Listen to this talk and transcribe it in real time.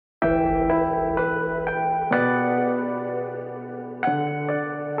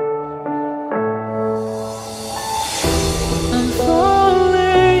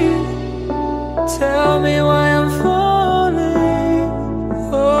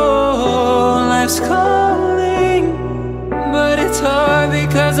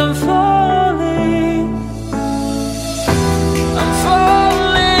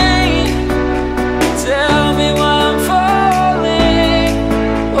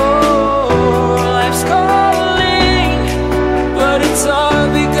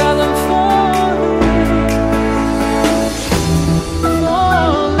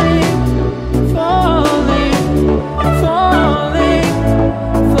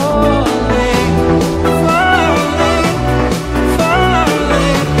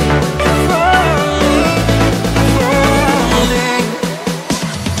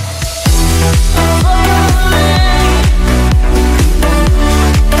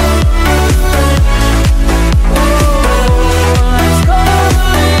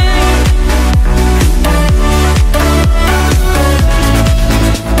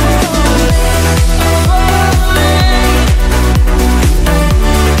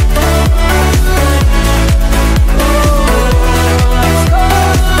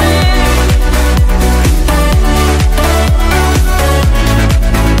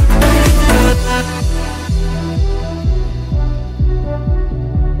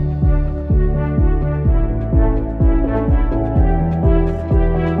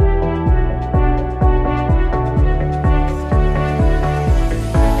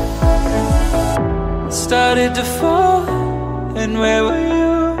started to fall, and where were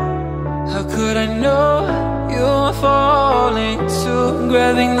you? How could I know you were falling too?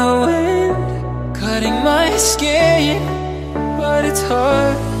 Grabbing the wind, cutting my skin, but it's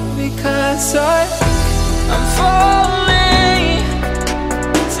hard because I'm falling.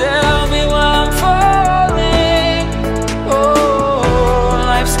 Tell me why I'm falling. Oh,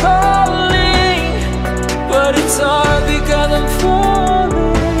 life's calling, but it's hard because I'm falling.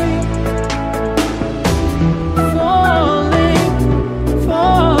 Falling,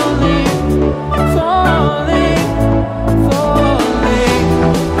 falling, falling, falling,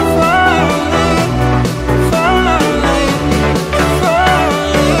 falling, falling,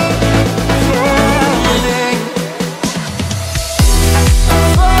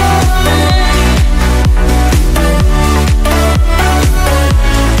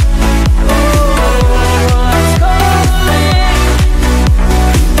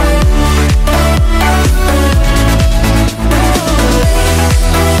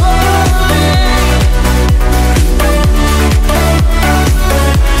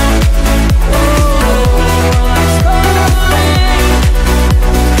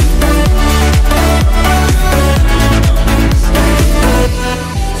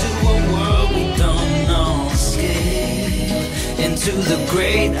 into the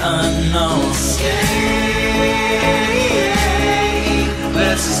great unknown. Escape,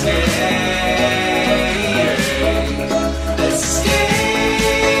 let's escape, let's escape,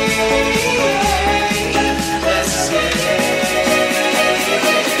 let's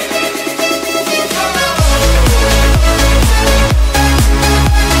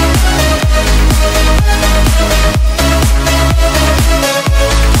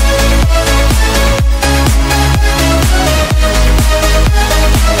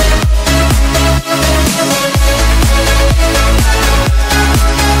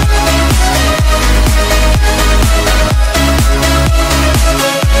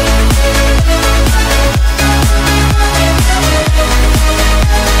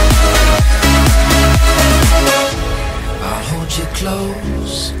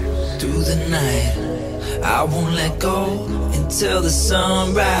close through the night. I won't let go until the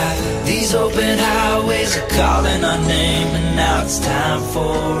sunrise. These open highways are calling our name, and now it's time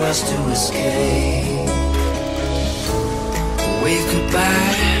for us to escape. Wave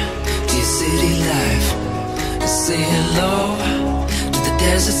goodbye to your city life and say hello to the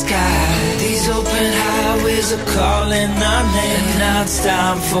desert sky. These open highways are calling our name, and now it's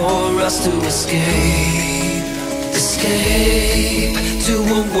time for us to escape. Escape to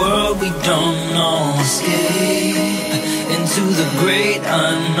a world we don't know. Escape into the great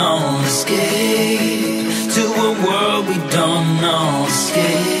unknown. Escape to a world we don't know.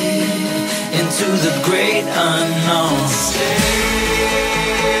 Escape into the great unknown. Escape.